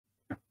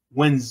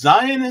When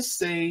Zionists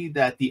say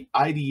that the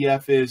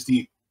IDF is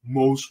the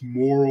most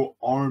moral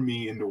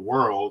army in the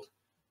world,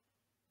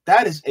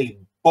 that is a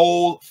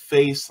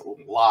bold-faced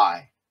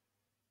lie.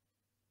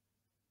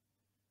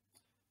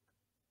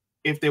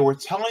 If they were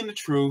telling the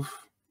truth,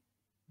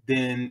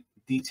 then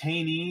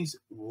detainees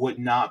would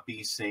not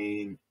be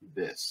saying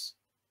this.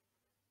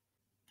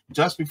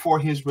 Just before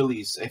his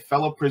release, a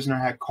fellow prisoner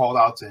had called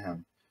out to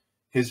him,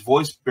 his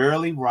voice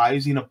barely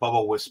rising above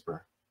a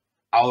whisper.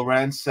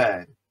 Al-Ran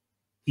said,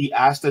 he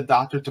asked the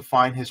doctor to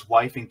find his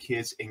wife and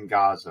kids in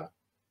Gaza.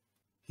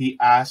 He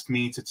asked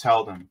me to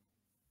tell them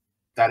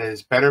that it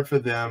is better for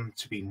them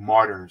to be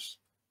martyrs,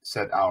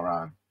 said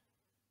Al-Ran.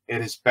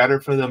 It is better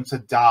for them to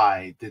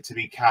die than to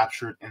be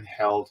captured and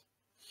held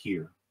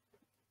here.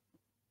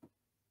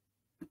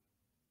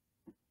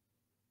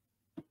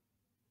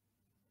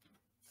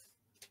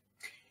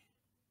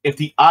 If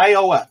the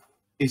IOF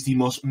is the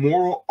most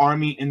moral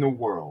army in the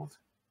world,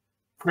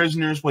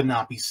 prisoners would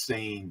not be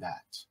saying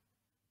that.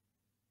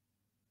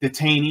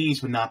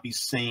 Detainees would not be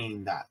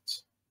saying that.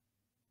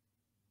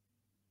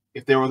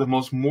 If they were the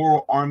most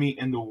moral army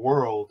in the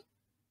world,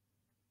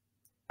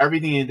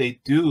 everything that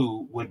they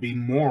do would be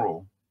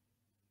moral.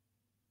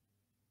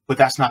 But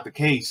that's not the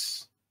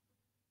case.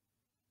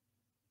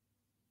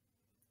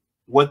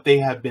 What they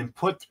have been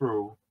put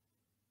through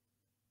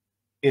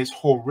is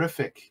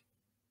horrific.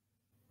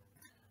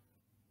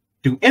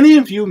 Do any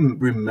of you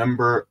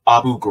remember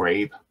Abu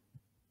Ghraib?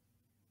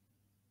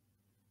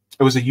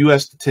 It was a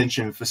U.S.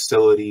 detention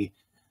facility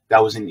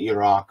that was in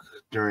Iraq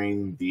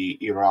during the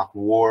Iraq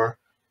War.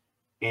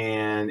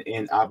 And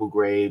in Abu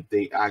Ghraib,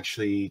 they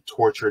actually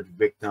tortured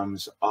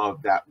victims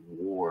of that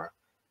war.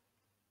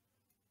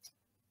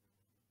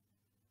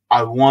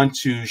 I want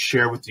to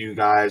share with you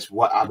guys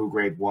what Abu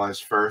Ghraib was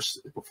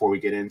first before we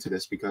get into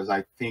this, because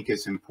I think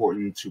it's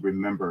important to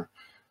remember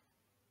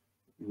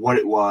what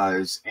it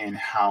was and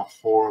how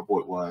horrible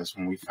it was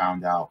when we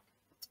found out.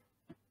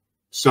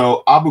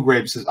 So Abu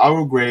Ghraib says,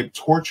 Abu Ghraib,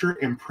 torture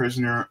and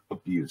prisoner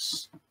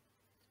abuse.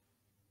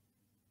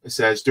 It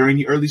says, during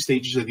the early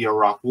stages of the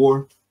Iraq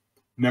War,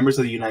 members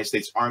of the United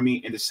States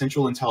Army and the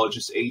Central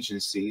Intelligence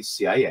Agency,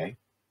 CIA,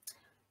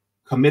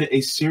 committed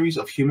a series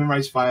of human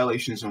rights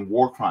violations and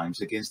war crimes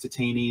against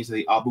detainees of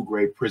the Abu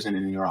Ghraib prison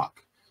in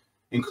Iraq,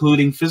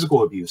 including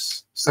physical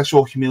abuse,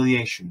 sexual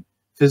humiliation,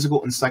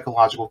 physical and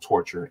psychological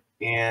torture,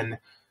 and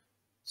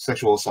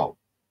sexual assault,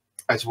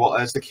 as well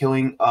as the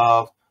killing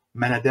of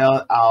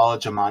Manadel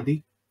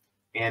al-Jamandi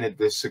and the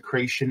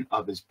desecration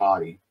of his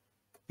body.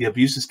 The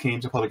abuses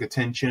came to public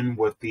attention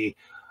with the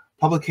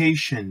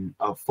publication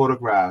of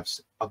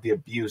photographs of the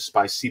abuse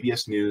by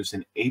CBS News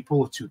in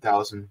April of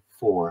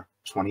 2004,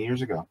 20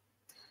 years ago.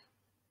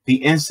 The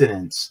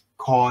incidents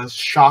caused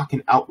shock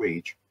and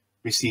outrage,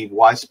 received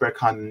widespread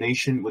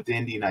condemnation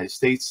within the United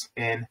States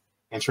and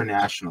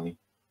internationally.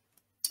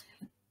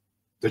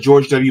 The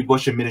George W.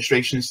 Bush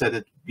administration said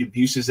that the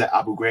abuses at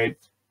Abu Ghraib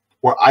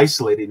were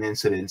isolated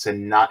incidents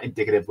and not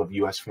indicative of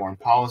U.S. foreign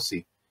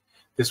policy.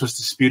 This was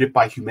disputed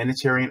by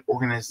humanitarian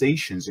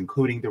organizations,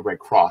 including the Red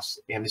Cross,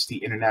 Amnesty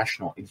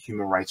International, and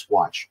Human Rights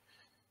Watch.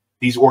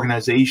 These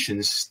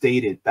organizations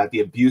stated that the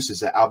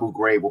abuses at Abu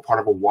Ghraib were part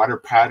of a wider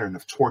pattern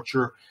of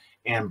torture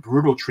and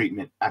brutal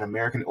treatment at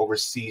American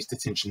overseas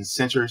detention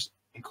centers,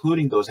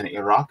 including those in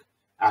Iraq,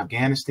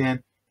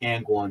 Afghanistan,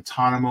 and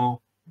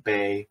Guantanamo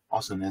Bay,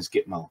 also known as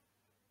Gitmo.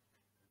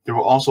 There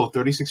were also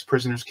 36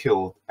 prisoners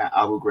killed at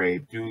Abu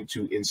Ghraib due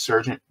to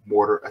insurgent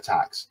mortar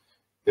attacks.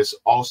 This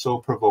also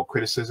provoked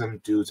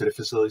criticism due to the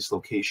facility's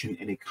location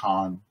in a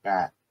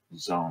combat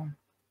zone.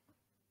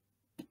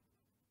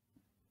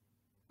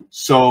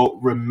 So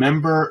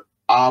remember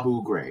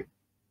Abu Ghraib.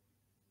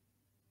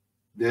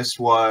 This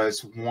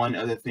was one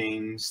of the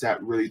things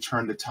that really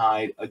turned the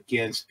tide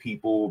against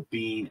people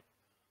being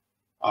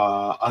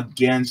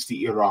against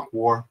the Iraq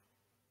War.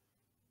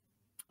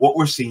 What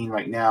we're seeing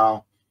right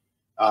now,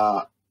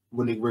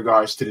 in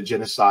regards to the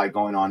genocide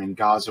going on in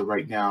Gaza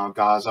right now,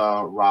 Gaza,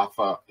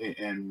 Rafah,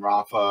 and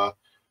Rafah,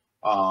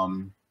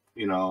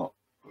 you know,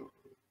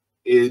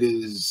 it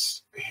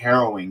is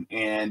harrowing,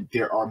 and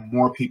there are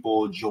more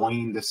people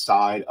joining the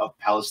side of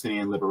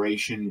Palestinian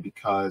liberation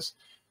because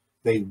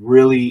they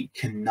really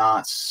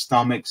cannot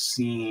stomach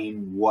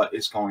seeing what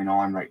is going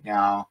on right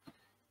now.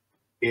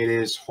 It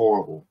is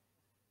horrible.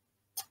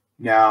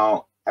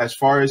 Now, as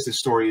far as the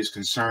story is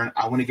concerned,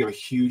 I want to give a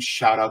huge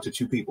shout out to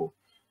two people,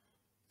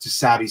 to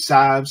Savvy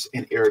Sabs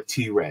and Eric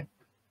T. Red,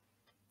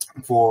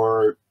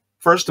 for,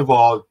 first of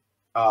all,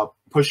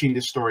 pushing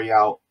this story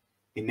out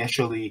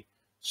initially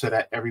so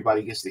that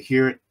everybody gets to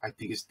hear it. I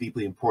think it's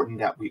deeply important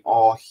that we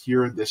all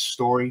hear this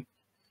story.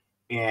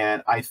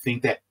 And I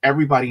think that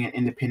everybody in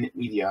independent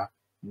media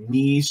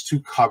needs to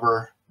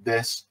cover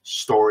this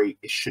story.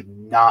 It should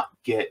not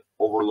get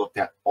overlooked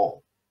at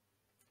all.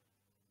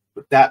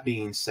 With that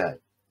being said,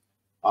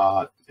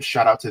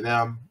 shout out to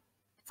them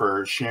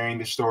for sharing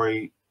the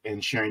story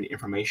and sharing the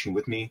information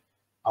with me.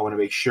 I want to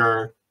make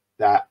sure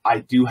that I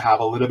do have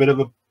a little bit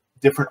of a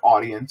different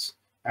audience,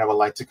 and I would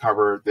like to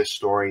cover this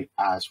story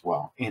as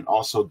well, and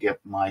also get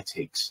my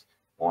takes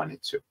on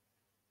it too.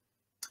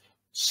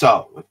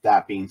 So with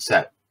that being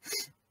said,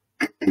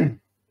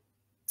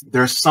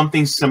 there's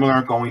something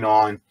similar going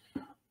on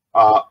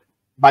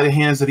by the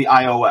hands of the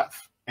IOF.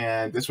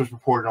 And this was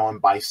reported on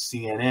by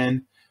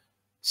CNN.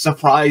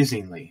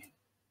 Surprisingly,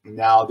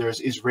 now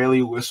there's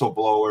Israeli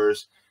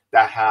whistleblowers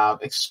that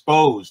have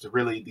exposed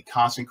really the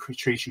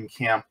concentration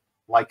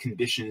camp-like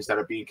conditions that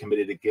are being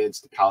committed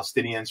against the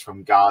Palestinians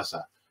from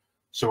Gaza.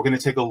 So we're going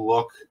to take a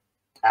look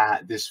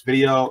at this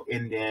video,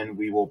 and then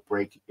we will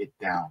break it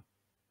down.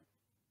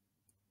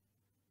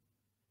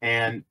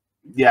 And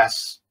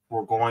yes,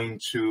 we're going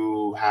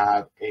to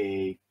have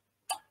a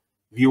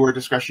viewer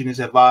discretion is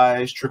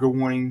advised, trigger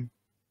warning.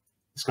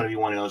 It's going to be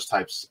one of those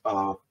types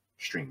of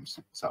streams.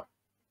 So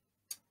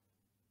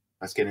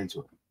let's get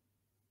into it.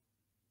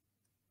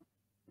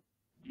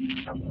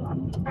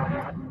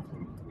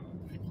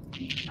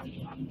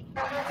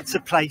 It's a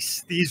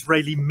place the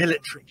Israeli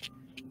military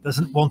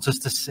doesn't want us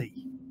to see.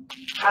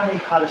 How many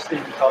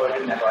Palestinians are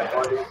in there right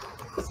now?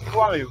 Who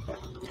are you?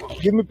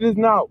 Give me please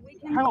now.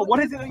 Hang on, what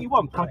is it that you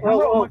want? Can I have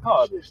my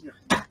card?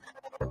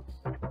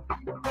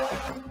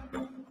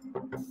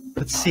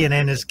 But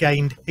CNN has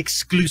gained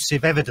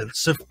exclusive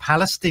evidence of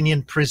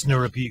Palestinian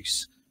prisoner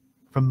abuse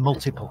from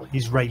multiple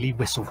Israeli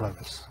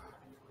whistleblowers.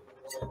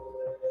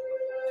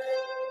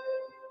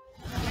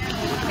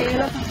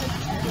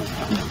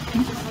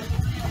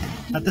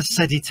 At the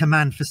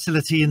Detention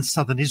facility in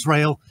southern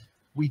Israel,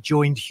 we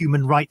joined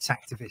human rights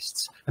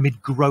activists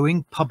amid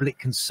growing public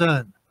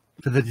concern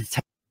for the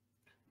detention.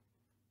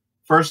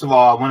 First of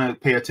all, I want to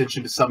pay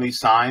attention to some of these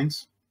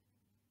signs.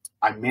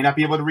 I may not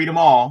be able to read them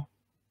all,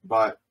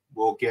 but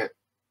we'll get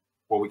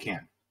what we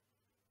can.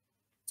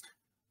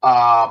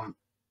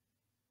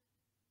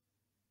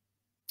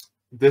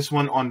 This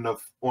one on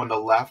the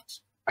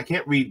left, I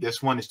can't read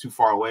this one, it's too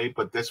far away,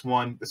 but this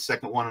one, the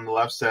second one on the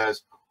left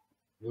says,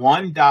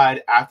 one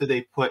died after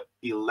they put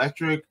the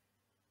electric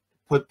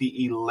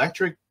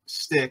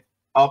stick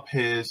up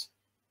his,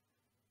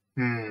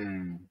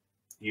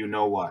 you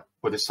know what,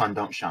 where the sun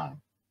don't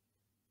shine.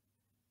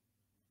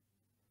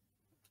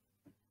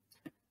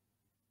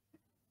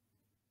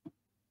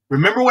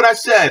 Remember what I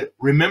said.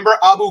 Remember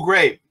Abu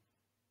Ghraib.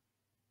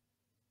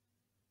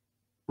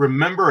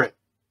 Remember it.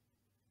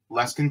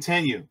 Let's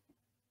continue.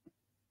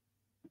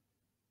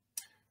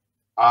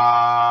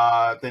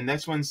 The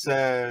next one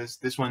says,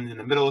 this one in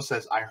the middle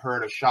says, I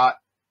heard a shot.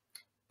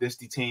 This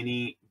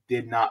detainee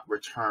did not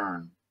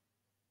return.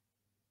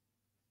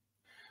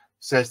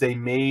 Says they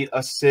made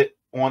us sit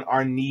on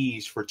our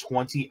knees for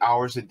 20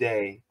 hours a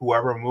day.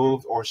 Whoever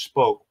moved or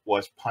spoke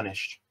was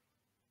punished.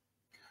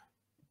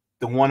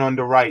 The one on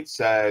the right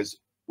says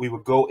we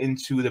would go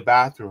into the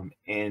bathroom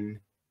and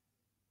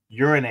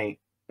urinate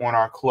on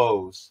our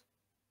clothes.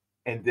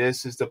 And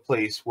this is the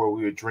place where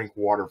we would drink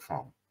water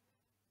from.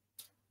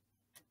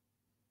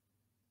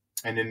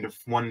 And then the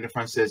one in the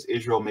front says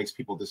Israel makes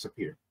people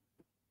disappear.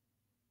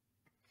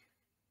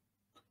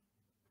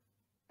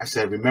 I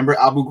said, remember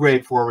Abu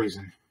Ghraib for a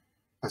reason.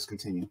 Let's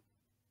continue.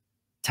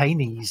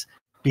 Detainees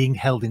being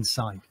held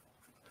inside.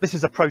 This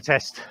is a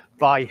protest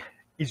by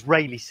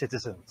Israeli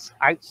citizens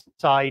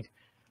outside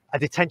a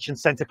detention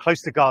center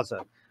close to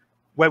Gaza,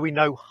 where we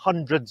know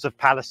hundreds of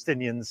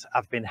Palestinians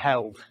have been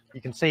held.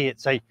 You can see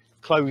it's a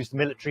closed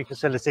military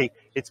facility.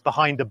 It's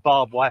behind a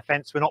barbed wire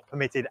fence. We're not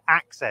permitted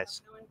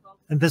access.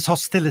 And there's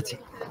hostility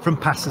from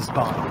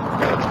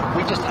passers-by.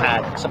 We just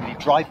had somebody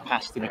drive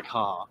past in a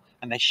car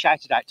and they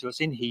shouted out to us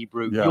in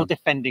Hebrew, you're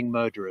defending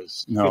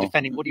murderers. No. You're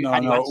defending, what do you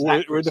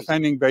No, we're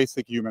defending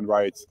basic human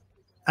rights.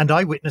 And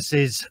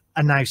eyewitnesses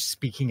are now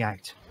speaking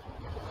out.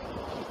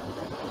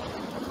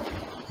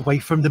 Away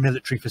from the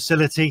military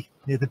facility,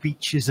 near the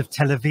beaches of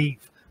Tel Aviv,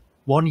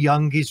 one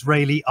young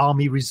Israeli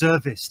army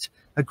reservist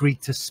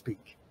agreed to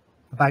speak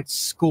about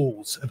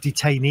scores of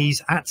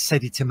detainees at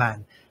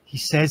Detention. He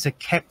says are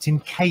kept in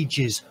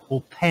cages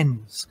or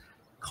pens,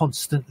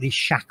 constantly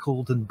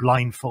shackled and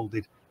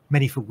blindfolded,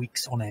 many for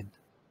weeks on end.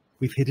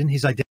 We've hidden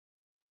his identity.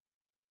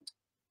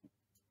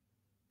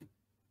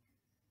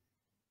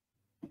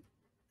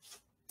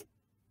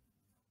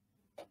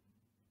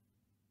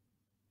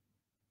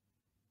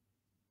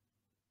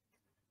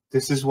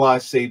 This is why I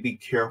say be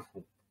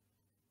careful.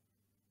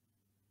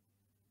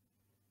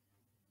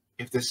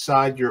 If the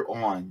side you're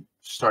on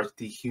starts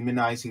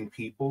dehumanizing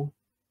people,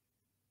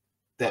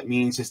 that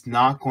means it's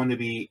not going to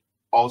be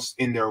also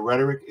in their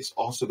rhetoric, it's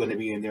also going to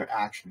be in their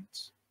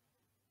actions.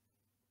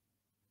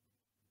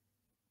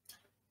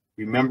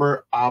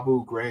 Remember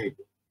Abu Ghraib.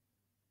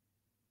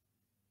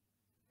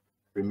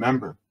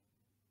 Remember.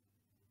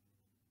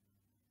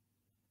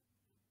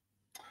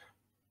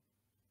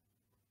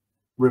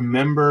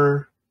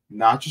 Remember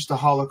not just the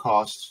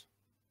Holocaust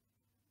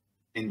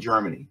in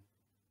Germany.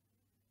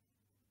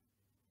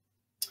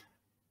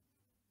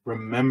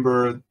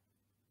 Remember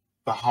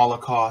the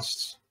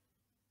Holocaust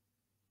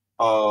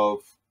of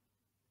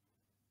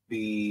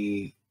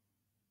the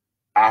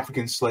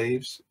African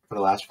slaves for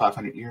the last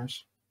 500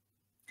 years.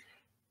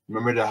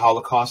 Remember the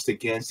Holocaust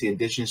against the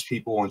indigenous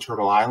people on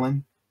Turtle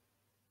Island.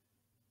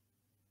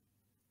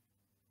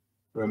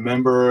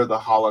 Remember the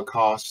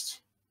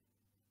Holocaust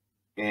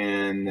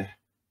in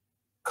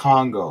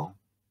Congo,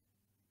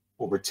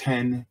 over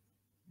 10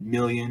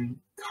 million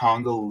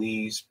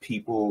Congolese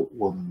people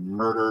were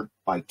murdered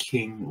by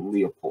King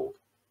Leopold.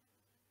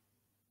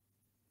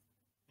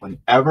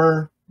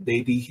 Whenever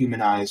they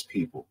dehumanize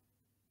people,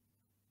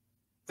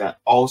 that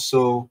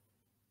also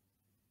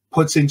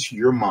puts into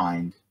your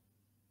mind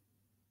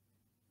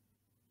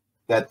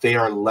that they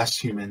are less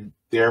human,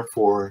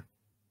 therefore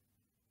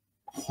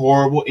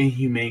horrible,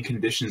 inhumane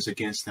conditions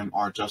against them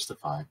are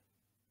justified.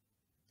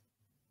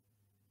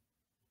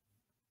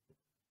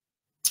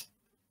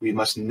 We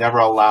must never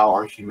allow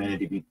our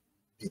humanity to be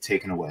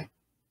taken away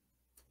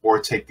or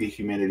take the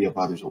humanity of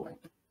others away.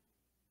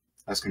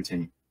 Let's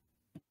continue.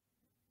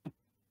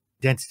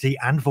 Identity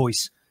and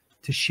voice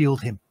to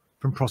shield him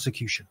from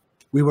prosecution.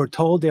 We were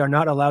told they are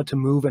not allowed to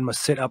move and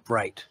must sit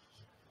upright.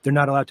 They're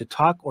not allowed to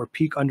talk or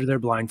peek under their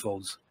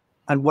blindfolds.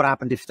 And what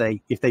happened if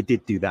they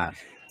did do that?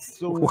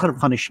 So What kind of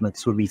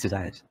punishments were meted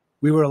out?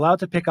 We were allowed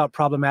to pick out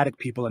problematic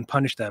people and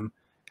punish them,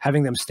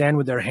 having them stand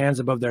with their hands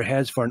above their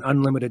heads for an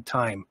unlimited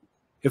time.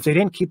 If they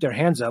didn't keep their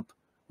hands up,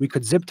 we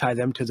could zip tie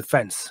them to the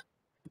fence.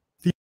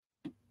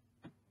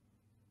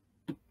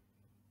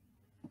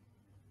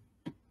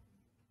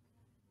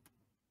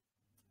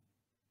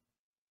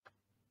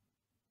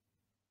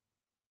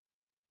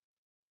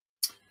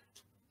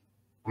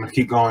 I'm going to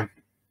keep going.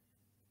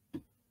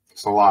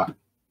 It's a lot.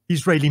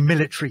 Israeli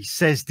military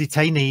says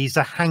detainees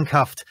are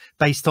handcuffed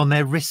based on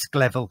their risk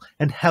level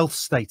and health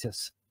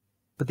status.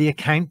 But the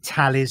account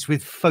tallies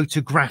with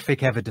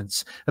photographic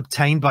evidence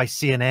obtained by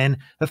CNN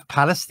of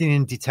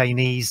Palestinian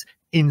detainees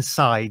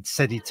inside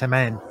Sidi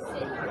Tamen,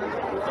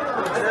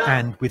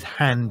 and with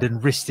hand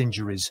and wrist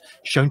injuries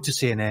shown to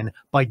CNN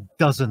by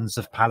dozens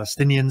of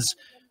Palestinians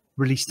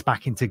released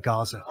back into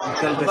Gaza.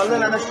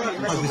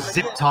 I was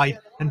zip-tied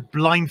and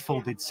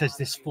blindfolded, says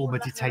this former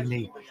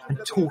detainee, and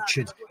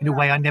tortured in a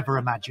way I never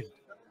imagined.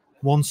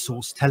 One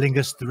source telling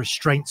us the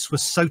restraints were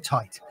so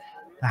tight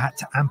they had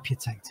to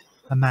amputate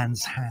a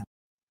man's hand.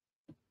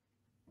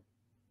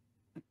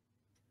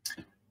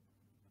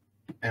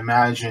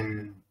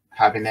 Imagine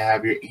having to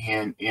have your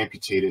hand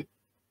amputated.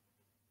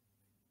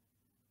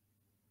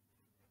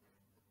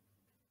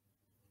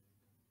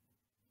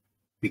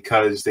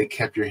 Because they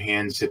kept your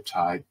hand zip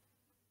tied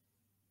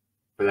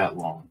for that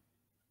long.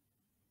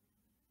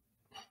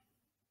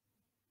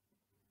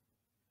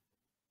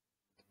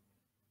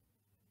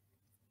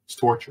 It's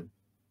torture.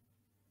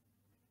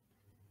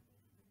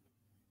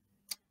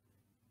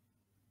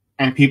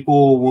 And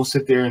people will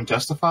sit there and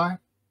justify,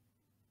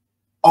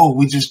 oh,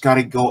 we just got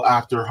to go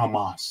after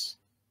Hamas.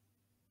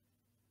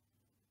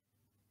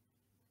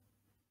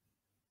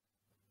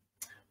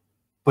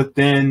 But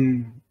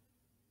then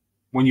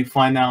when you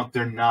find out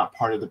they're not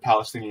part of the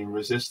Palestinian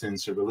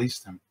resistance, to release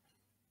them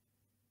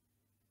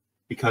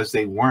because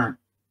they weren't,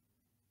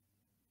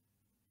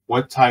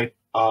 what type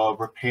of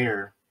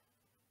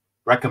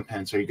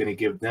recompense are you going to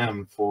give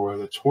them for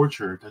the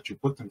torture that you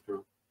put them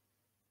through?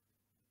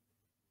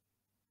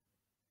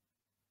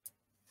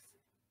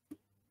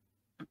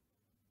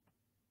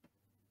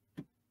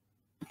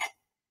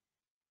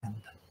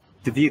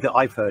 The view that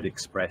I've heard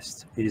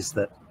expressed is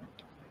that,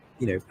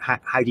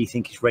 how do you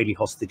think Israeli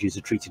hostages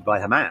are treated by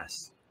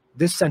Hamas?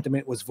 This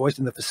sentiment was voiced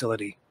in the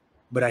facility,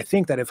 but I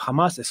think that if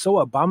Hamas is so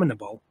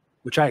abominable,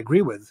 which I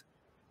agree with,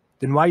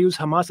 then why use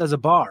Hamas as a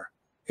bar?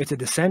 It's a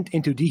descent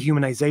into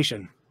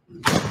dehumanization.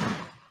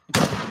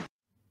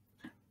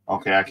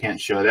 Okay, I can't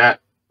show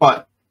that.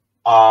 But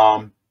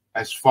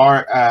as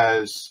far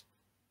as,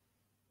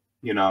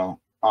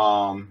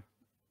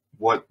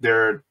 what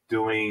they're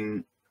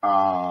doing,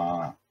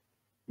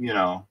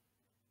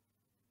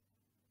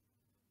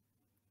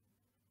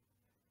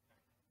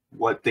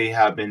 what they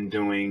have been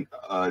doing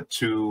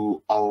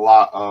to a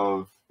lot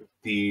of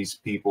these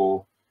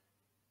people,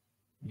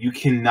 you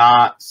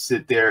cannot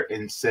sit there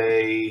and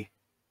say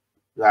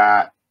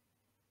that,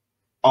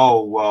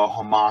 oh, well,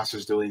 Hamas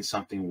is doing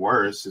something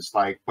worse. It's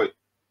like, but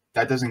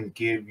that doesn't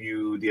give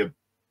you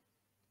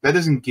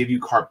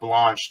carte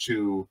blanche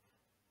to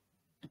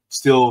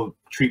still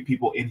treat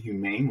people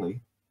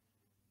inhumanely.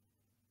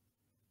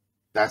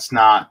 That's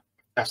not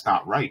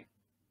right.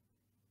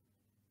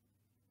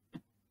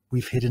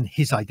 We've hidden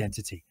his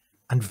identity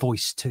and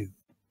voice too.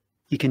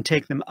 You can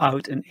take them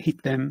out and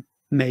hit them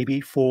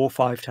maybe 4 or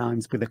 5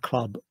 times with a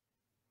club.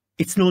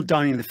 It's not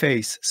done in the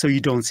face, so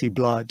you don't see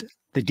blood.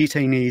 The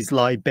detainees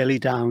lie belly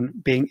down,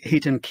 being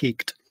hit and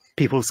kicked,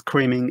 people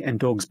screaming and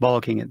dogs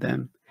barking at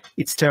them.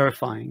 It's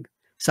terrifying.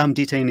 Some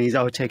detainees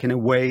are taken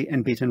away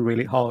and beaten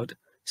really hard,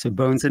 so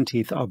bones and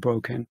teeth are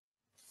broken.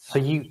 So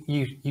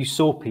you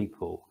saw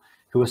people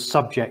who were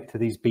subject to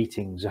these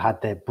beatings, who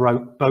had their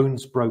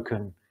bones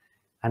broken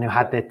and who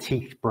had their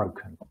teeth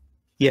broken.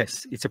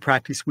 Yes, it's a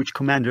practice which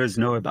commanders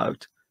know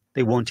about.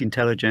 They want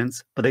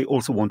intelligence, but they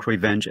also want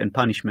revenge and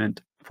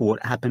punishment for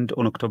what happened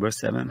on October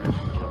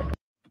 7th.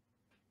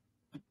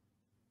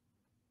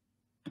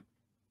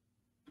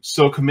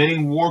 So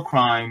committing war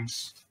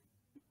crimes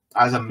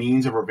as a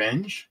means of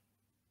revenge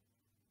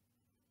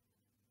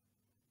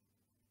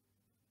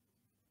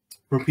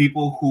for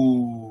people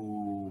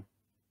who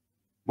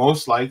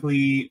most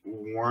likely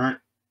weren't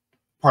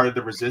part of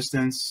the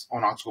resistance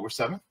on October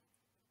 7th.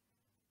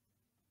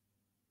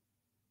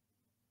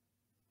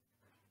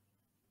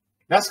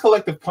 That's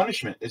collective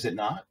punishment, is it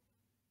not?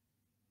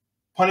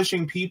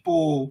 Punishing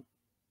people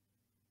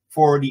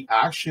for the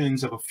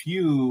actions of a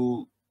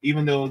few,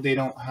 even though they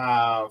don't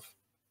have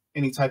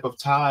any type of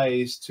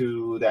ties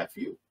to that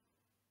few.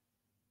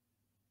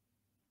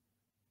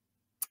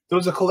 There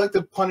was a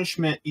collective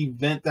punishment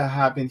event that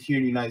happened here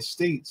in the United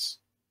States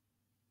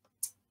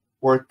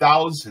where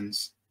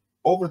thousands,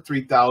 over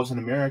 3,000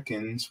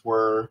 Americans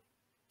were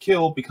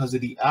killed because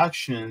of the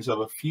actions of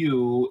a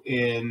few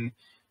in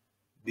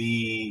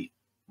the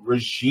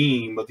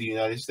regime of the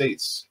United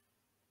States.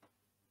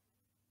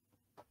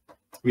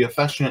 We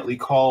affectionately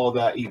call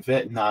that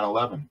event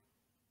 9/11.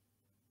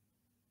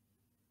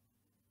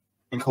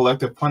 And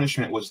collective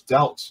punishment was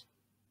dealt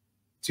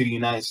to the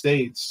United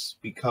States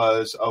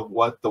because of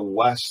what the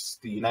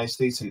West, the United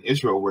States and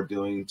Israel were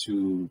doing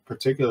to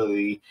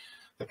particularly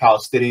the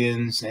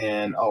Palestinians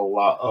and a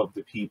lot of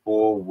the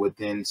people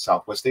within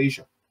Southwest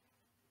Asia.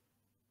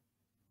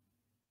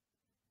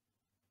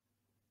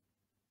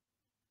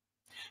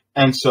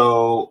 And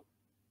so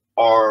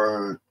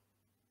are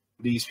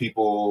these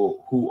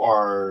people who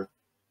are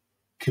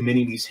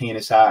committing these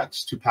heinous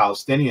acts to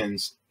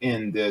Palestinians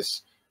in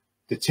this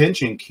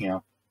detention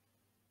camp,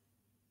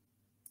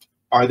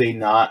 are they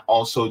not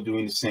also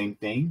doing the same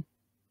thing?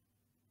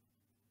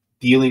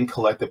 Dealing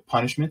collective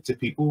punishment to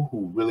people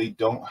who really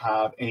don't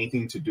have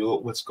anything to do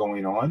with what's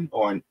going on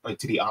or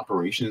to the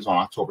operations on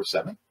October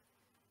 7th?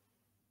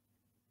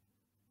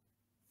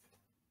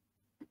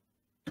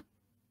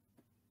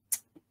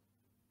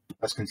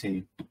 Let's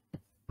continue.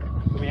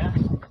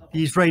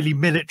 The Israeli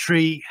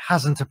military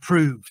hasn't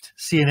approved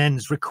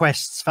CNN's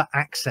requests for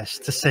access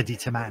to Sedi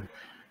Taman.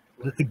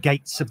 But at the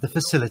gates of the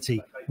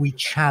facility, we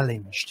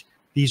challenged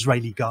the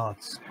Israeli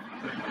guards.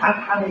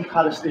 How many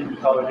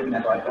Palestinians are in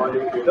there right now?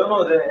 We don't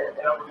know.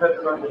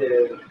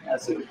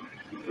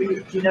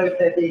 Do you know if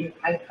they're being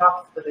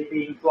handcuffed? Are they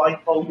being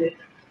blindfolded?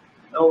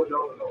 No.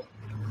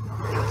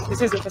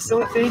 This is a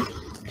facility.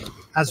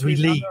 As we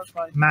leave,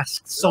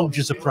 masked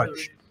soldiers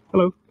approach.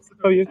 Hello.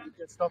 How are you?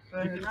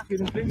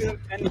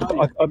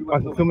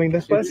 I'm filming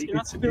this place.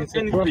 Of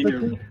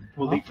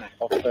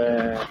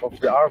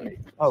the army.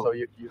 Oh. So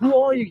who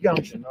are you,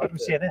 Junction? I'm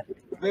CNN.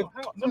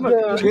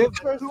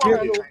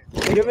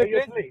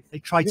 They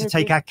tried to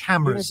take our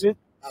cameras. Give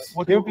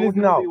me please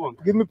now.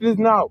 Give me please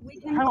now.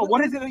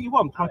 What is it that you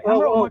want? My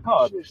camera or my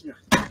card?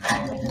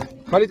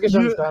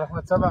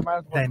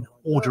 Then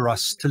order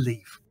us to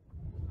leave.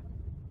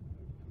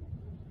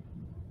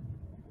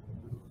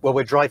 Well,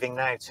 we're driving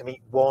now to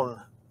meet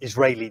one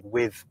Israeli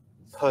with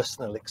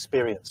personal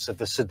experience of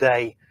the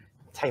Sedi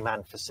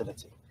Taman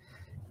facility.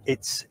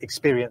 It's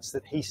experience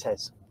that he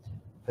says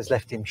has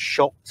left him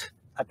shocked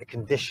at the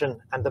condition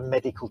and the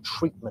medical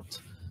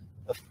treatment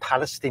of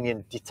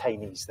Palestinian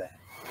detainees there.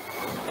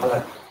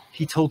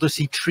 He told us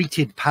he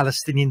treated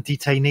Palestinian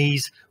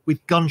detainees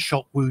with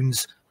gunshot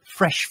wounds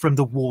fresh from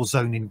the war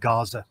zone in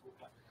Gaza,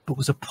 but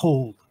was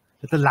appalled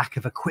at the lack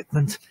of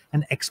equipment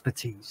and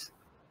expertise.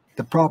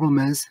 The problem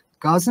is,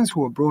 Gazans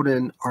who are brought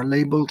in are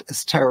labeled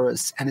as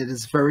terrorists, and it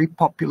is very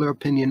popular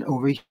opinion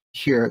over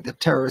here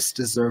that terrorists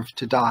deserve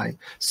to die,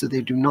 so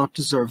they do not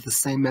deserve the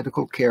same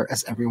medical care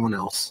as everyone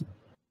else.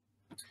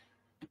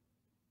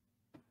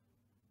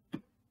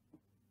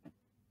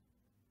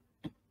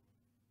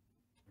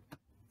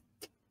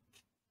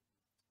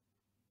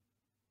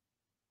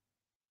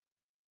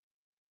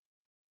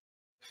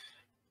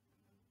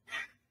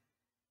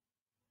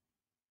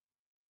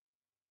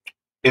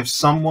 If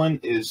someone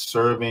is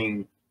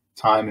serving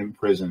time in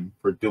prison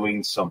for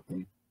doing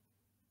something,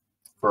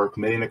 for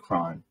committing a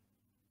crime,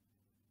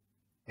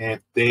 and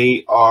if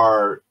they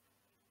are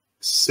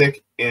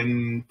sick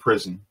in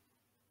prison,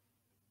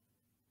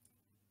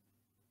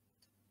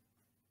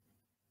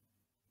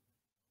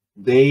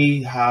 they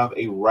have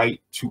a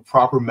right to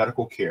proper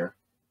medical care,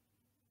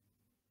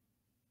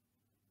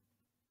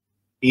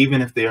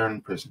 even if they are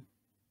in prison.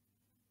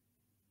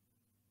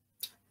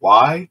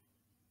 Why?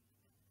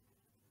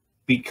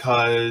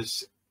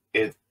 Because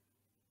if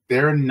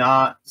they're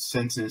not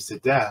sentenced to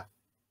death,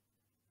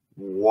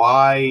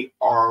 why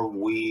are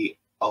we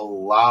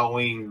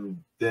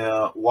allowing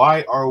them?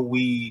 Why are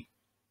we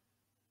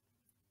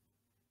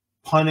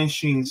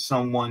punishing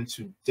someone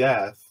to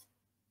death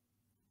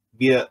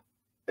via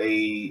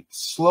a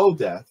slow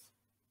death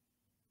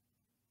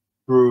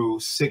through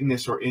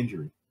sickness or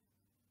injury?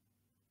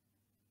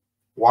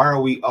 Why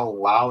are we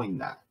allowing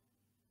that?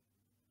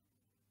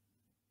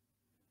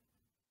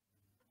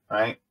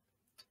 Right?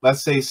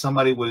 Let's say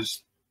somebody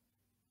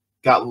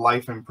got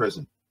life in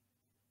prison,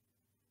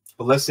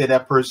 but let's say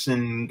that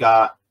person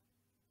got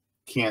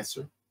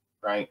cancer,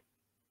 right?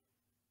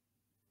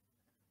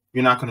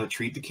 You're not going to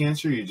treat the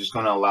cancer. You're just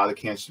going to allow the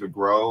cancer to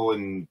grow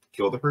and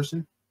kill the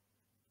person.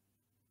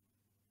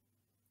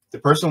 The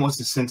person was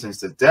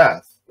sentenced to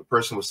death. The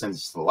person was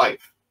sentenced to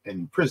life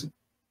in prison.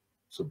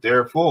 So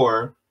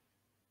therefore,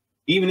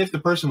 even if the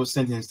person was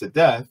sentenced to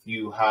death,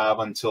 you have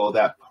until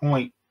that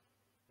point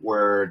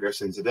where they're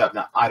sentenced to death.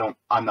 Now,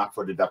 I'm not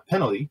for the death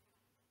penalty,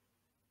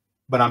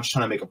 but I'm just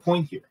trying to make a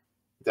point here.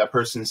 If that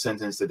person's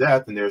sentenced to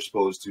death and they're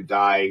supposed to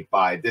die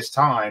by this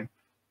time,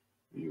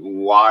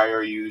 why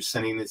are you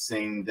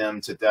sentencing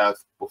them to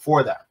death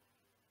before that?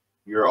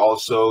 You're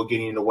also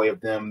getting in the way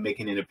of them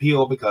making an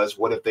appeal, because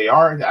what if they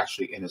are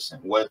actually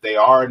innocent? What if they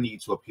are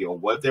need to appeal?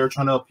 What if they're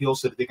trying to appeal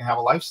so that they can have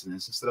a life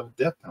sentence instead of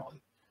a death penalty?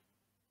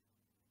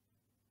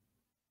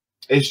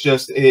 It's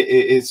just,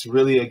 it's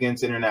really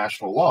against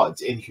international law.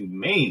 It's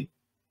inhumane.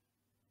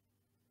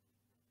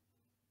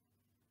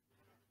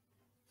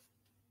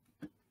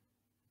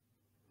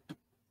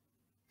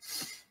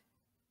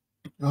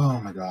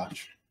 Oh my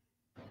gosh.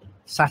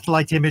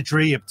 Satellite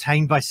imagery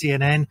obtained by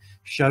CNN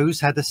shows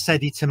how the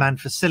Sedi Taman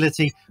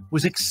facility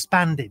was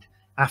expanded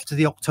after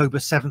the October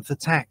 7th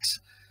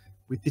attacks,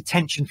 with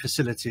detention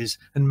facilities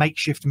and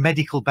makeshift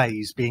medical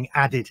bays being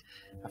added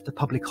after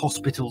public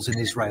hospitals in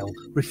Israel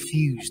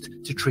refused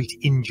to treat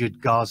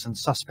injured Gazan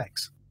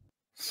suspects.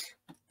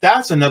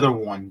 That's another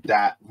one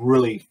that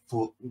really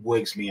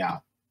wigs me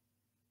out.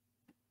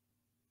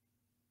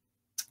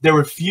 They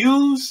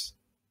refuse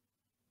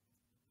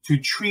to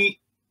treat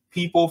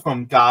people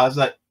from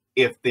Gaza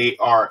if they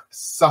are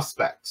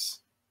suspects.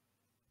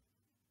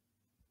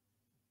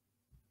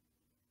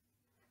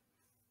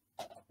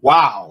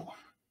 Wow.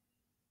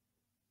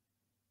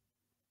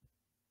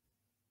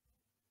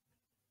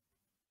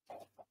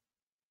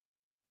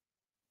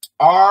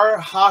 Our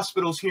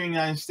hospitals here in the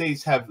United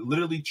States have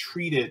literally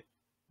treated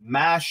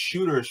mass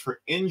shooters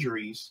for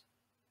injuries,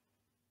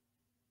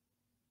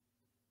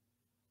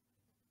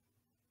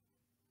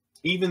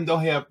 even though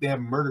they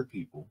have murdered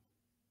people,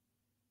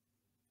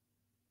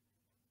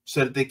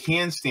 so that they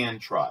can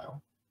stand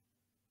trial,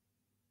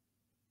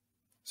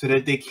 so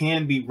that they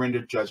can be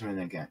rendered judgment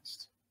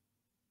against.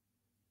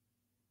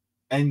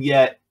 And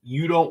yet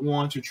you don't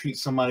want to treat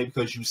somebody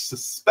because you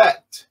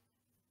suspect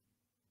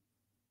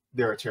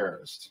they're a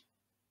terrorist.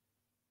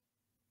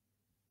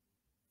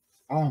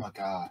 Oh my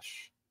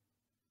gosh.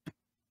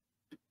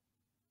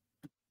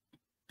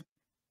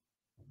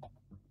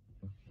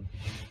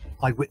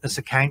 Eyewitness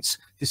accounts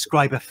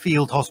describe a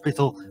field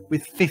hospital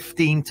with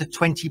 15 to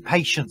 20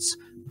 patients,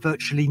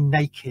 virtually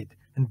naked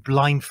and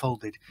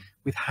blindfolded,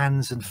 with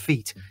hands and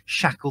feet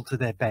shackled to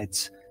their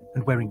beds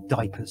and wearing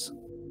diapers.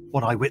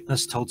 One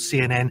eyewitness told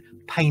CNN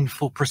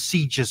painful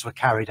procedures were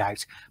carried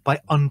out by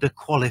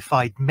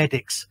underqualified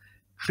medics.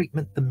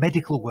 Treatment, the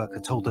medical worker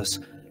told us,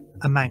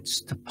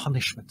 amounts to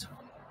punishment.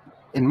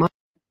 In my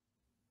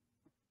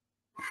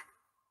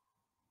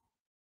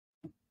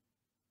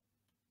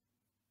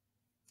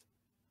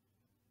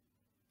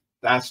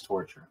That's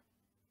torture.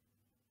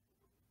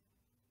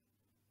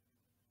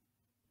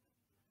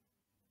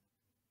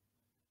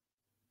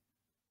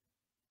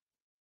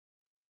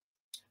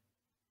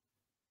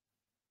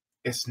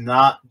 It's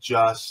not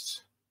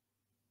just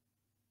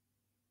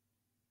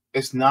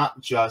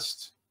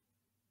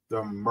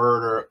the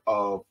murder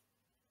of,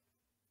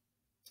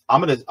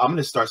 I'm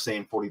gonna start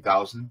saying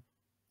 40,000.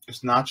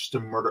 It's not just the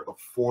murder of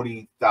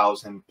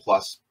 40,000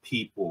 plus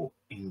people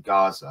in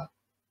Gaza.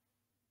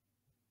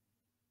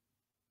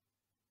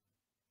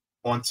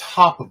 On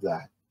top of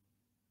that,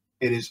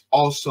 it is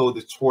also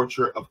the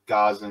torture of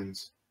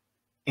Gazans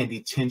in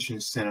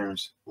detention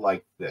centers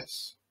like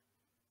this.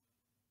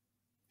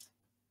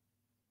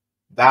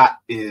 That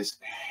is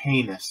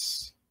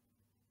heinous.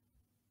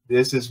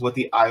 This is what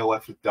the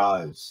IOF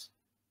does.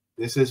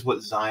 This is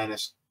what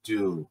Zionists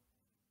do.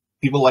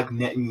 People like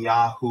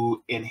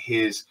Netanyahu and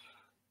his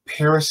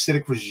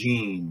parasitic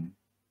regime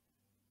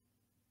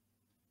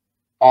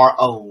are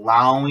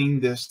allowing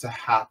this to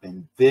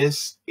happen.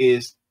 This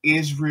is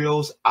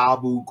Israel's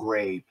Abu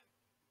Ghraib.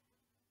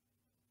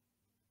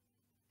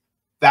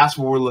 That's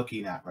what we're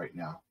looking at right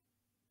now.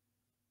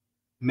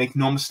 Make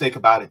no mistake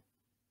about it.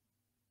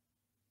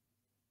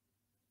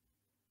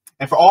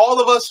 And for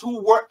all of us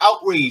who were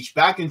outraged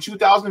back in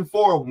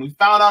 2004 when we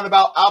found out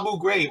about Abu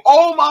Ghraib,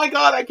 oh my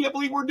God, I can't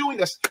believe we're doing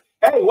this.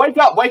 Hey, wake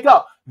up, wake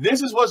up.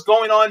 This is what's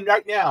going on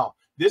right now.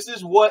 This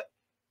is what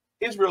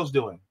Israel's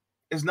doing.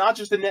 It's not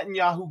just the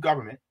Netanyahu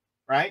government,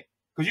 right?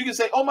 Because you can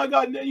say, oh my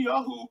God,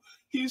 Netanyahu,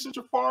 he's such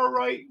a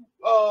far-right,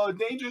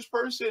 dangerous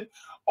person.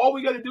 All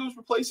we got to do is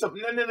replace him.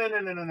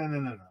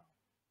 No.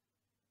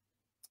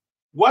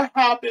 What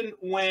happened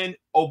when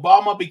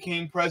Obama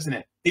became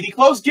president? Did he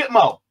close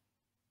Gitmo?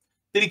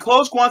 Did he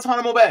close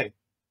Guantanamo Bay?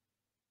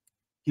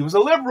 He was a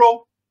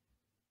liberal.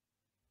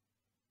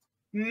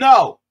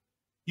 No.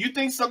 You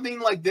think something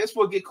like this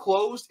will get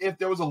closed if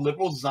there was a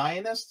liberal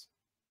Zionist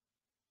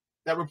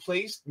that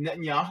replaced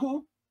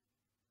Netanyahu?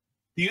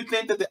 Do you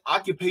think that the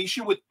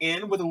occupation would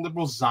end with a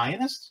liberal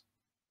Zionist?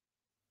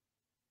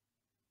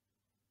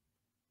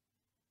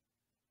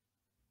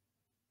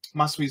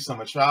 My sweet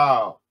summer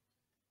child,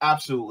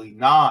 absolutely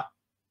not.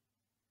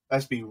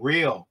 Let's be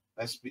real.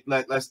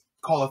 Let's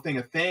call a thing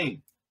a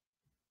thing.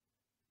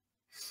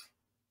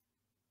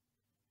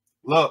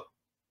 Look,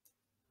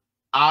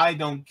 I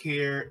don't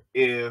care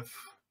if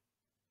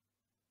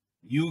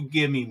you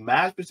give me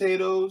mashed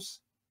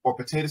potatoes or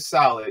potato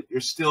salad, you're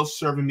still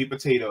serving me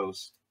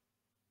potatoes.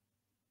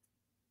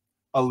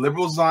 A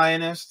liberal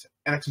Zionist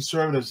and a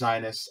conservative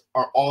Zionist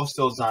are all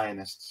still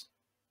Zionists.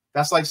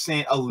 That's like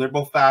saying a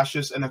liberal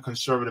fascist and a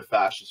conservative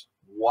fascist.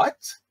 What?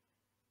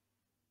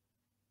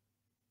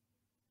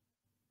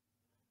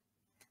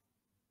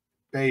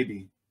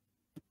 Baby,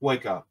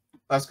 wake up.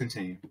 Let's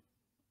continue.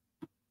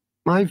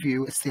 My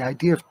view is the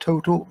idea of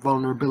total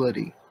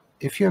vulnerability.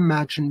 If you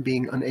imagine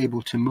being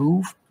unable to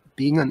move,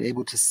 being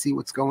unable to see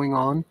what's going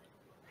on,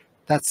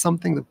 that's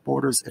something that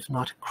borders, if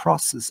not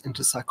crosses,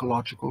 into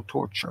psychological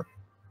torture.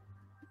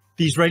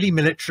 The Israeli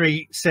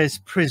military says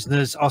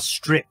prisoners are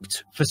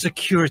stripped for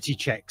security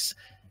checks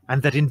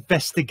and that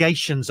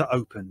investigations are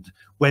opened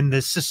when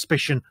there's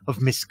suspicion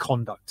of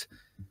misconduct.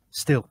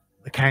 Still,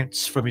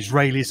 accounts from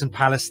Israelis and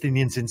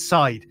Palestinians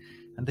inside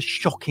and the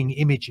shocking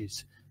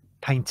images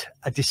paint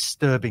a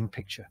disturbing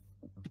picture.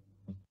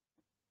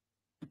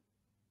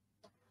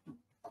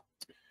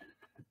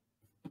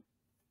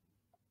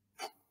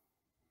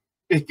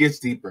 It gets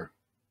deeper.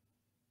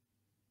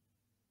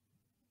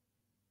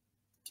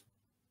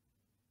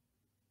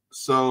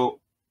 So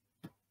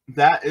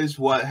that is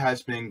what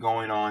has been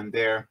going on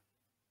there.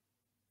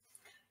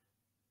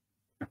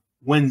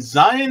 When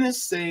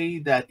Zionists say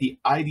that the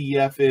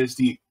IDF is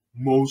the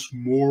most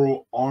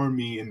moral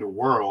army in the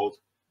world,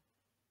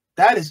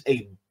 that is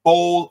a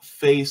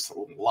bold-faced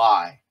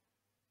lie.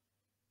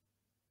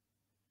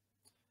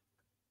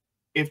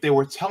 If they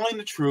were telling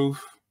the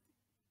truth,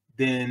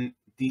 then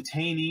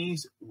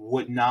detainees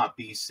would not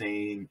be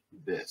saying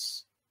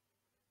this.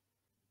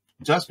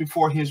 Just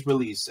before his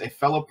release, a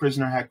fellow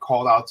prisoner had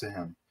called out to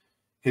him,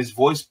 his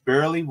voice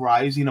barely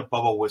rising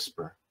above a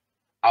whisper.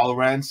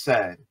 Al-Ran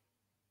said,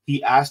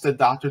 he asked the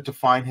doctor to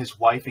find his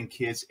wife and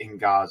kids in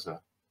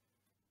Gaza.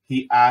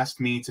 He asked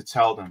me to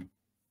tell them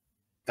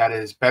that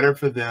it is better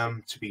for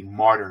them to be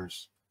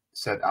martyrs,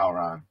 said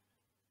Al-Ran.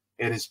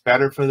 It is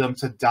better for them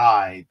to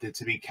die than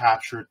to be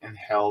captured and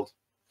held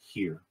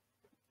here.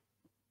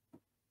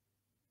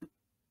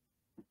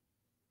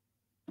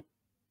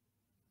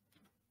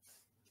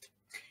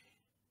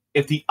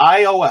 If the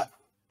IOF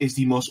is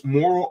the most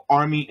moral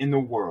army in the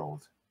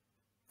world,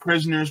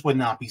 prisoners would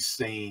not be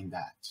saying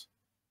that.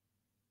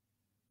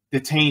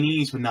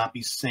 Detainees would not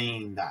be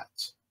saying that.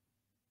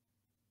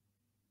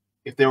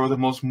 If they were the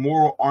most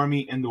moral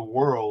army in the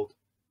world,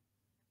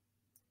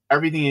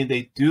 everything that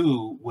they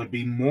do would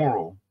be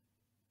moral.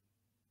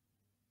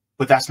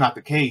 But that's not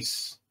the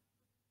case.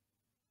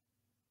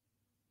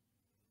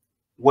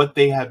 What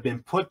they have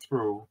been put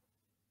through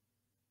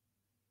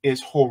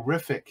is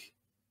horrific.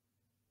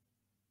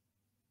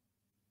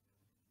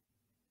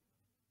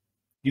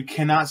 You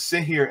cannot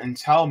sit here and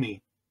tell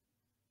me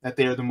that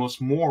they are the most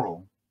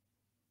moral.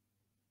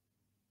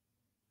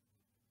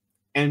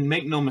 And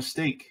make no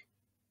mistake,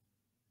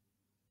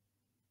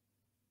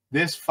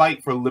 this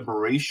fight for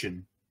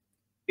liberation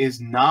is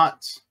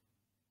not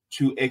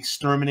to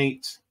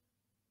exterminate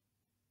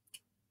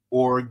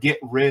or get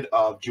rid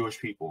of Jewish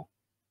people.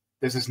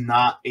 This is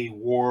not a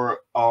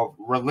war of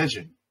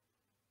religion.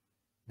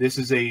 This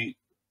is a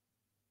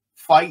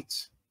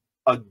fight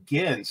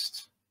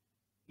against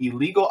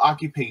illegal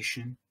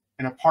occupation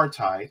and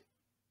apartheid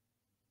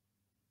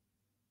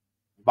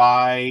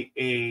by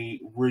a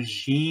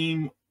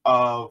regime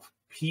of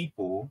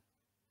people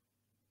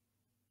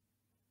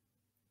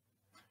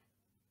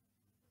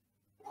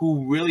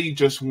who really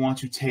just want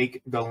to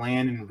take the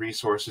land and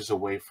resources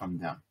away from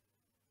them.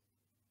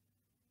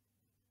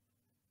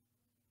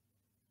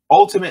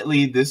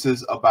 Ultimately, this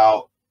is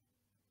about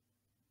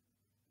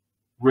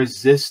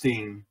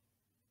resisting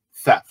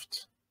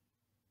theft,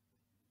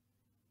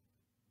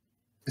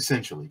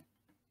 essentially.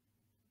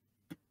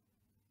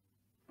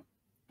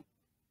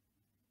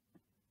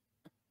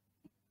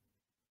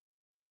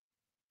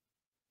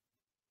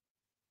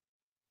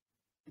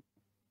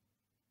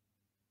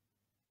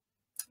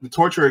 The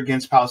torture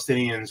against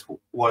Palestinians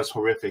was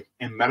horrific,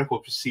 and medical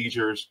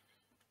procedures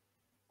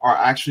are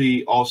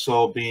actually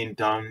also being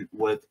done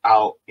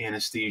without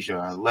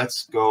anesthesia.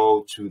 Let's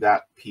go to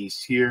that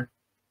piece here.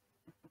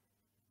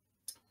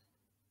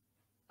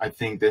 I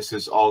think this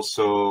is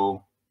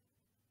also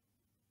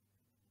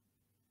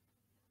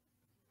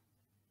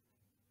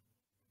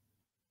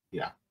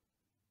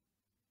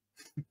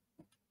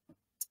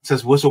It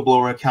says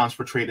whistleblower accounts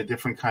portrayed a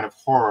different kind of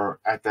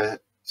horror at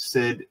the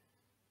Sidi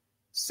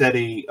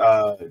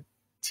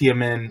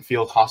Tiamin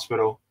Field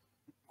Hospital.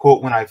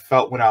 Quote, when I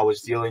felt when I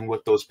was dealing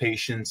with those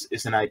patients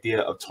is an idea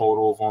of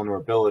total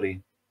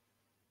vulnerability.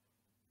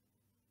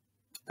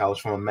 That was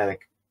from a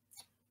medic.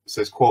 It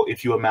says, quote,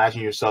 if you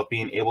imagine yourself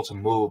being able to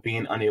move,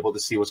 being unable to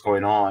see what's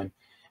going on,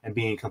 and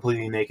being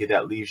completely naked,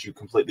 that leaves you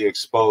completely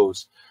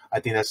exposed.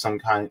 I think that's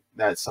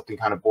something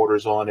kind of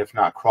borders on, if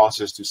not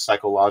crosses, to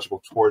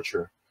psychological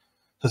torture.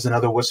 Because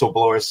another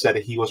whistleblower said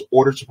that he was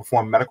ordered to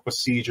perform medical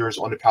procedures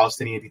on the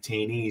Palestinian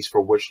detainees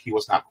for which he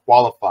was not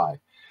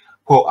qualified.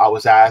 Quote, I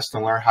was asked to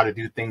learn how to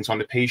do things on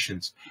the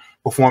patients,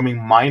 performing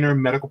minor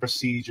medical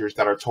procedures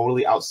that are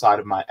totally outside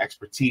of my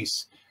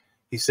expertise.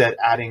 He said,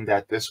 adding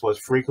that this was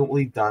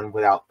frequently done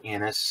without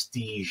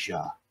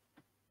anesthesia.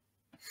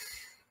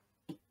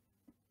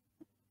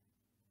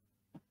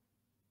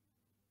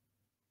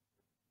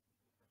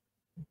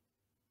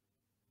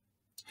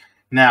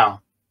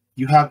 Now,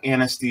 you have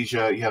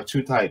anesthesia. You have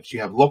two types. You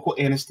have local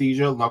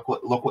anesthesia,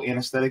 local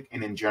anesthetic,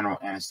 and then general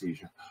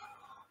anesthesia.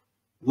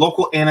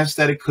 Local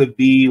anesthetic could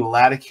be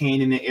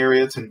lidocaine in the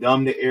area to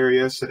numb the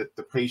area so that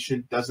the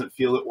patient doesn't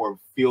feel it or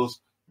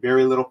feels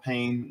very little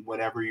pain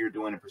whenever you're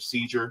doing a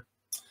procedure.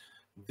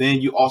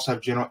 Then you also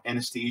have general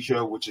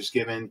anesthesia, which is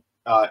given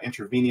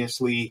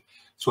intravenously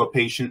to a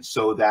patient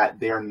so that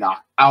they're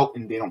knocked out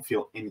and they don't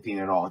feel anything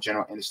at all.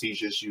 General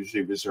anesthesia is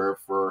usually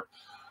reserved for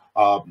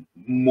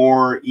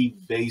more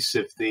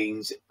evasive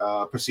things,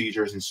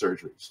 procedures and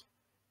surgeries.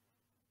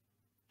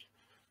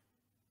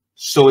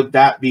 So with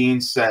that being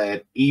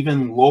said,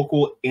 even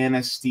local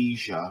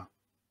anesthesia,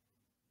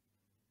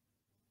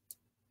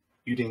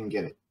 you didn't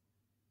get it.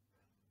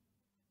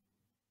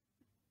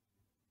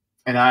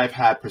 And I've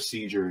had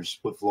procedures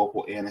with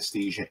local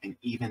anesthesia, and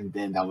even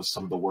then, that was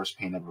some of the worst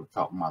pain I've ever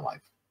felt in my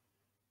life.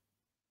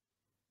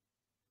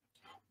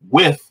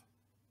 With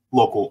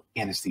local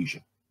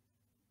anesthesia.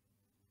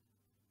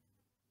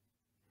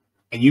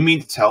 And you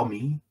mean to tell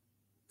me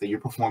that you're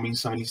performing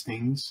some of these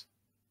things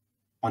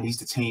on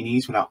these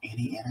detainees without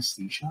any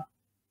anesthesia?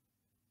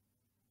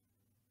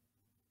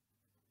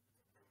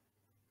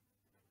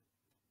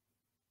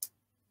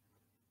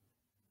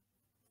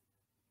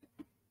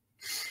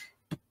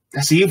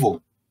 That's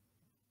evil.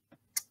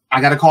 I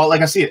got to call it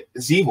like I see it.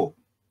 It's evil.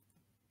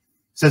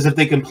 It says if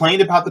they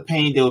complained about the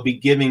pain, they will be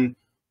given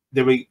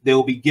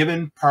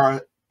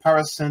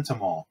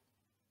paracetamol.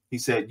 He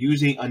said,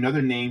 using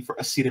another name for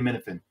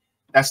acetaminophen.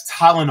 That's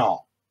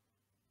Tylenol.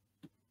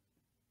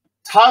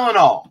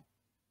 Tylenol.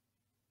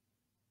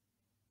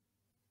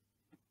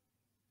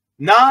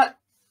 Not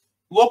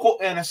local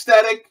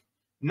anesthetic,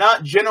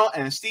 not general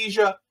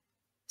anesthesia.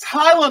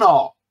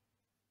 Tylenol.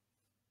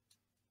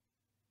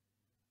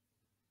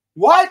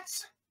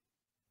 What?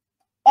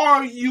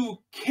 Are you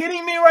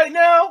kidding me right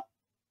now?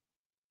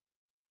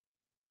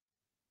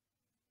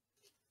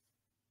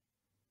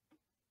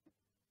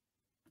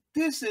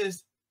 This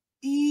is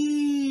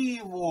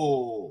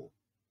evil.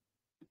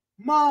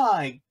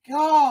 My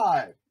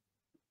God. It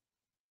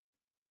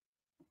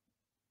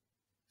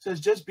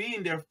says just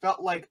being there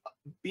felt like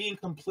being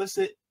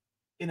complicit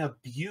in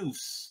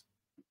abuse.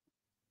 It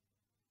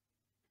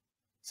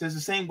says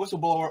the same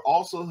whistleblower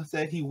also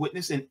said he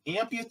witnessed an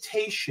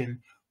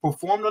amputation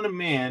performed on a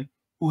man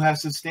who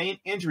has sustained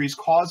injuries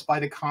caused by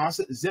the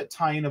constant zip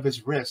tying of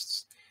his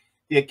wrists.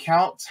 The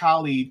account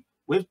tallied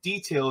with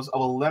details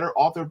of a letter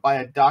authored by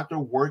a doctor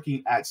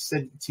working at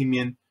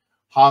Detention,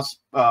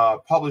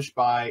 published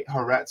by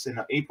Haaretz in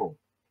April.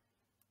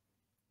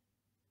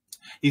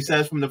 He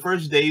says, from the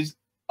first days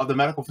of the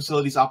medical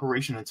facility's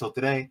operation until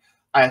today,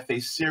 I have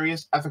faced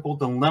serious ethical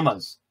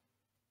dilemmas.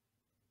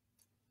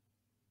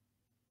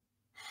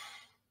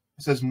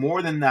 It says,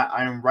 more than that,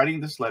 I am writing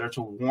this letter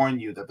to warn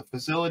you that the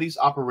facility's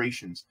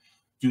operations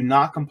do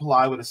not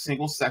comply with a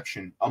single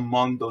section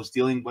among those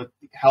dealing with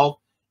health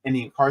and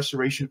the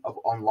incarceration of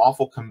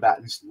unlawful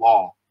combatants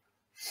law.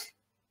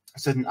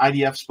 It said an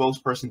IDF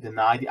spokesperson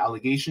denied the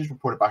allegations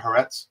reported by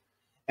Haaretz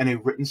in a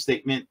written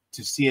statement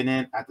to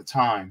CNN at the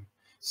time,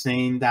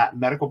 saying that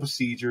medical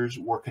procedures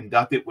were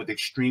conducted with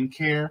extreme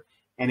care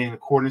and in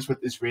accordance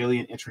with Israeli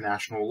and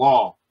international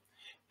law.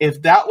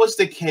 If that was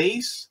the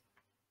case,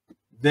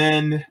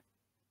 then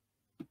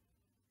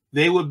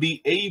they would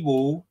be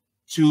able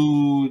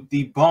to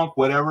debunk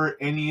whatever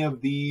any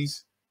of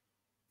these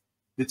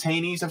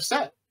detainees have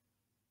said.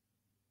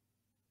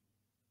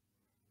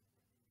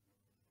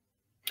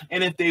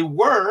 And if they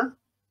were,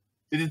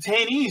 the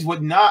detainees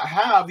would not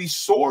have these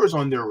sores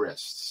on their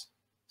wrists.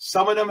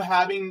 Some of them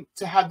having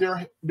to have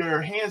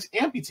their hands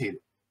amputated.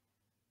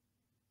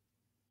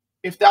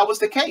 If that was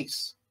the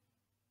case.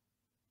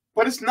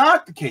 But it's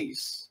not the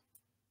case.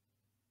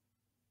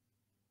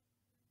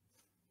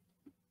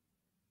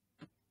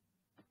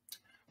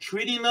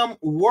 Treating them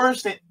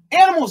worse than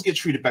animals get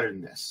treated better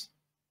than this.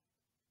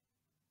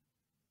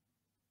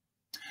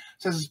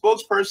 Says the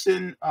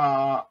spokesperson,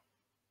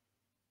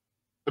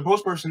 the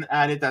spokesperson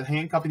added that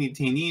handcuffing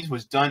detainees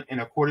was done in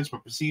accordance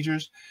with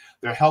procedures,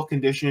 their health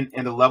condition,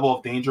 and the level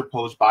of danger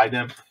posed by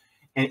them,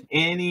 and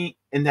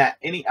that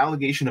any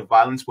allegation of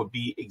violence would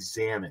be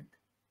examined.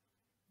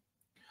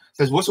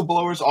 Says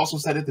whistleblowers also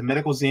said that the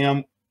medical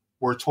exam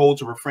were told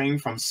to refrain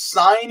from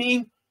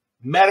signing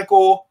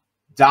medical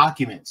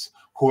documents,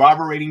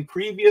 corroborating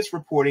previous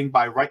reporting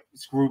by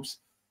rights groups,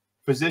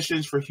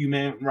 Physicians for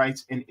Human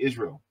Rights in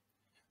Israel.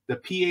 The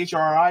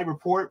PHRI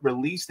report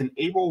released in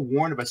April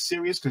warned of a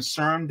serious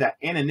concern that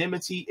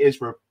anonymity is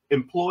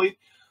employed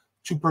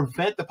to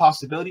prevent the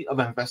possibility of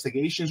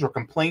investigations or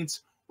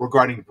complaints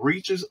regarding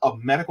breaches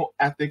of medical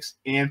ethics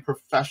and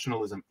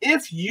professionalism.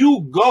 If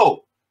you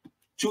go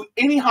to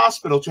any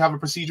hospital to have a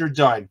procedure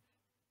done,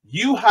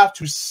 you have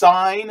to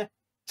sign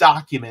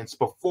documents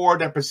before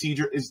that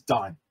procedure is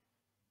done.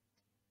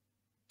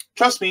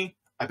 Trust me,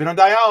 I've been on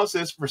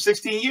dialysis for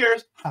 16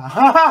 years.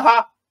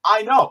 I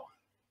know.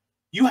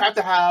 You have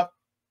to have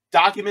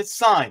documents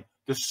signed.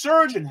 The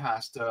surgeon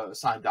has to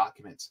sign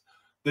documents.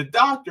 The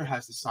doctor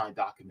has to sign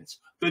documents.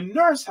 The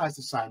nurse has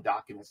to sign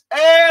documents.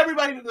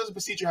 Everybody that does a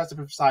procedure has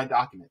to sign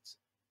documents.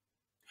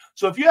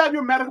 So if you have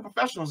your medical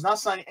professionals not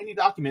signing any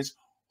documents,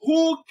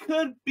 who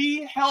could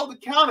be held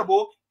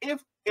accountable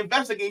if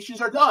investigations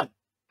are done?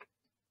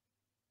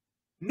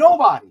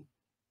 Nobody.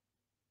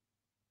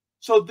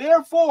 So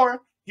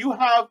therefore, you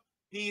have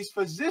these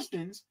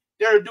physicians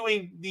that are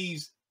doing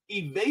these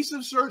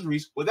invasive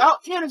surgeries without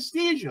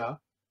anesthesia,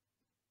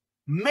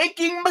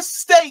 making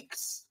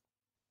mistakes,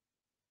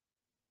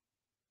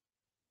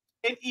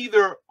 and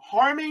either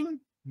harming,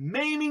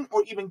 maiming,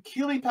 or even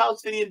killing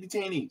Palestinian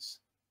detainees.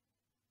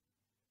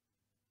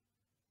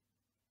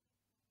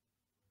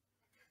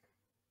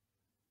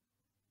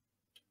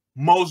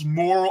 Most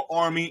moral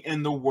army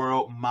in the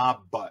world, my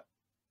butt.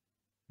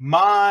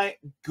 My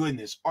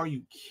goodness, are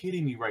you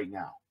kidding me right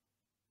now?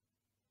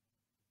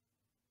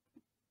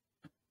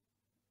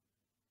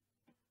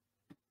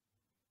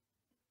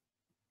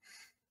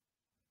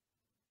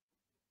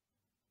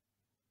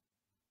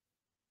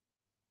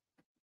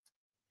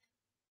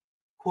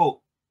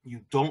 Quote,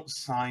 you don't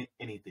sign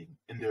anything,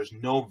 and there's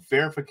no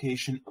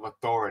verification of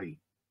authority.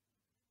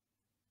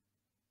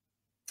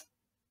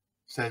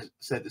 Said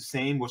the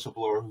same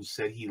whistleblower who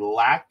said he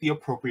lacked the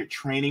appropriate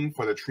training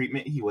for the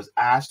treatment he was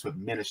asked to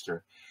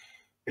administer.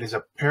 It is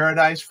a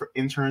paradise for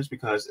interns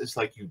because it's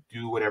like you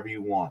do whatever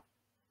you want.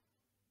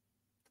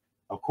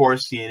 Of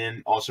course,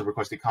 CNN also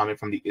requested comment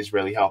from the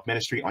Israeli Health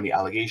Ministry on the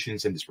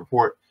allegations in this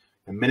report.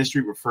 The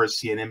ministry refers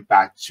CNN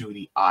back to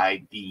the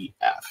IDF.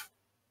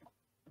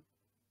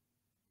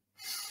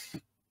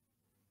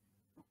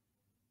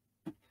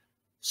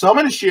 So I'm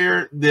going to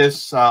share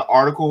this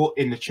article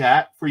in the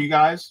chat for you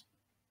guys.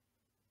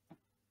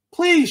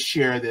 Please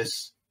share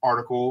this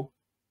article,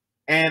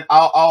 and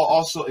I'll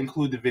also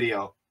include the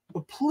video.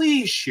 But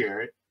please share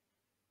it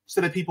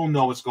so that people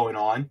know what's going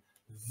on.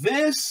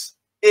 This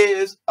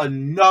is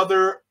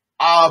another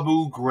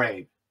Abu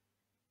Ghraib.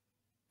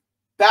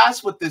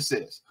 That's what this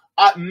is.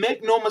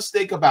 Make no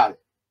mistake about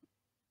it.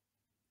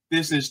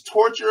 This is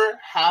torture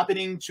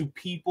happening to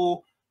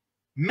people,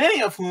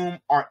 many of whom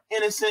are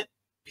innocent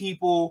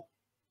people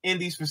in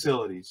these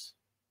facilities.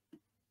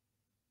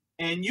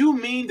 And you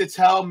mean to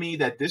tell me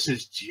that this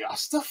is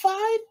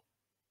justified?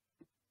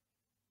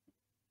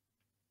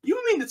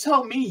 You mean to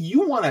tell me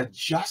you want to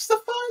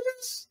justify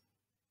this?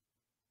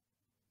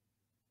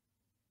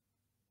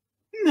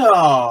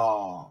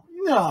 No.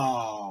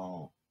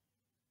 No.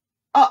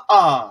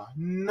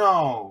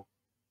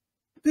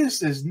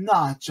 This is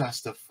not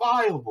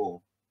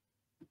justifiable.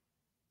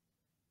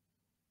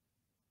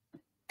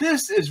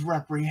 This is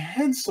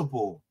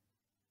reprehensible.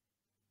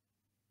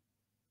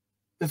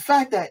 The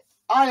fact that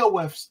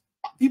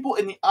people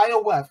in the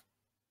IOF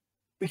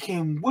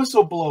became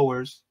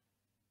whistleblowers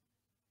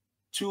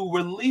to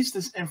release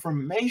this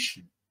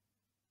information.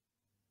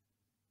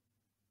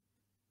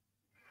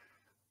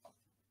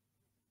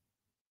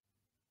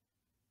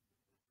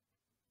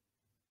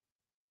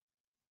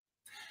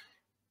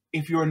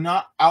 If you're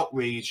not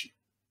outraged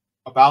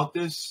about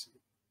this,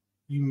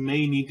 you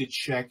may need to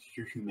check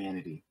your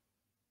humanity.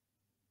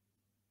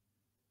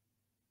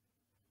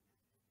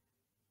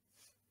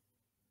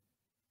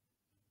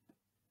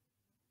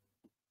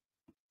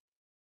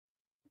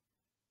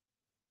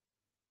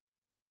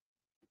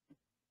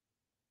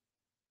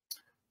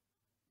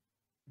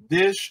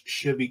 This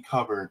should be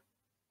covered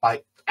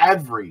by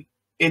every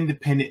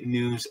independent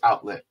news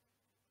outlet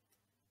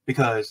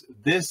because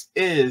this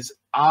is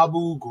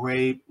Abu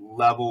Ghraib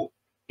level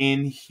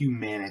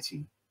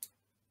inhumanity.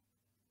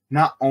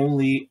 Not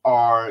only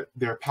are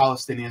their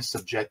Palestinians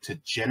subject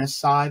to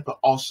genocide, but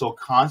also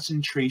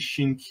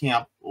concentration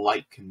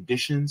camp-like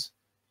conditions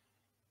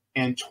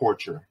and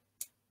torture.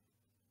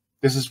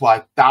 This is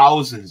why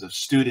thousands of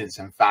students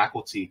and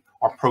faculty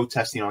are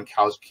protesting on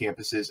college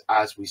campuses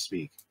as we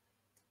speak.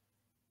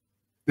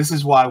 This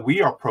is why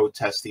we are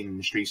protesting in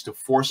the streets to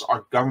force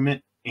our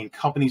government and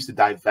companies to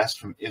divest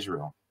from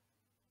Israel.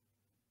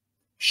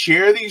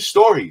 Share these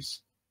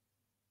stories.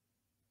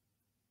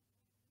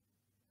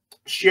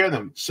 Share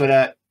them so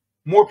that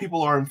more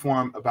people are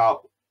informed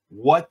about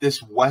what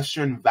this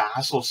Western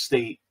vassal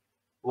state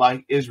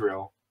like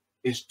Israel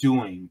is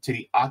doing to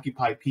the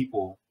occupied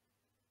people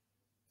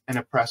and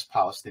oppressed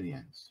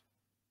Palestinians.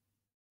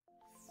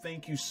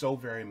 Thank you so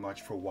very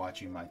much for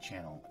watching my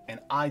channel,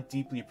 and I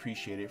deeply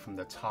appreciate it from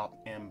the top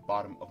and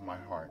bottom of my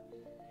heart.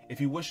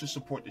 If you wish to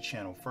support the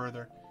channel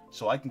further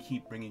so I can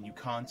keep bringing you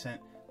content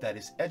that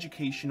is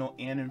educational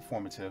and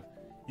informative,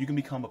 you can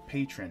become a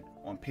patron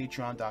on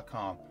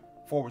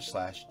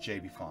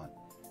patreon.com/Jaybefaunt.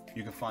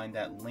 You can find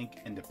that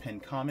link in the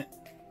pinned comment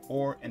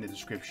or in the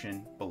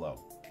description below.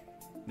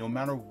 No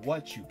matter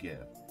what you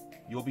give,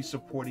 you'll be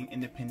supporting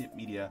independent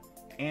media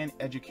and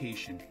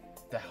education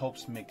that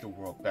helps make the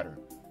world better.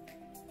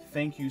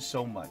 Thank you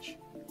so much,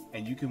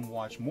 and you can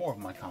watch more of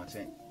my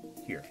content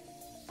here.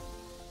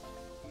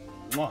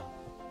 Mwah.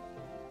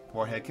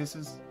 Forehead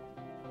kisses,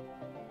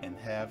 and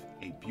have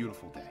a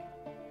beautiful day.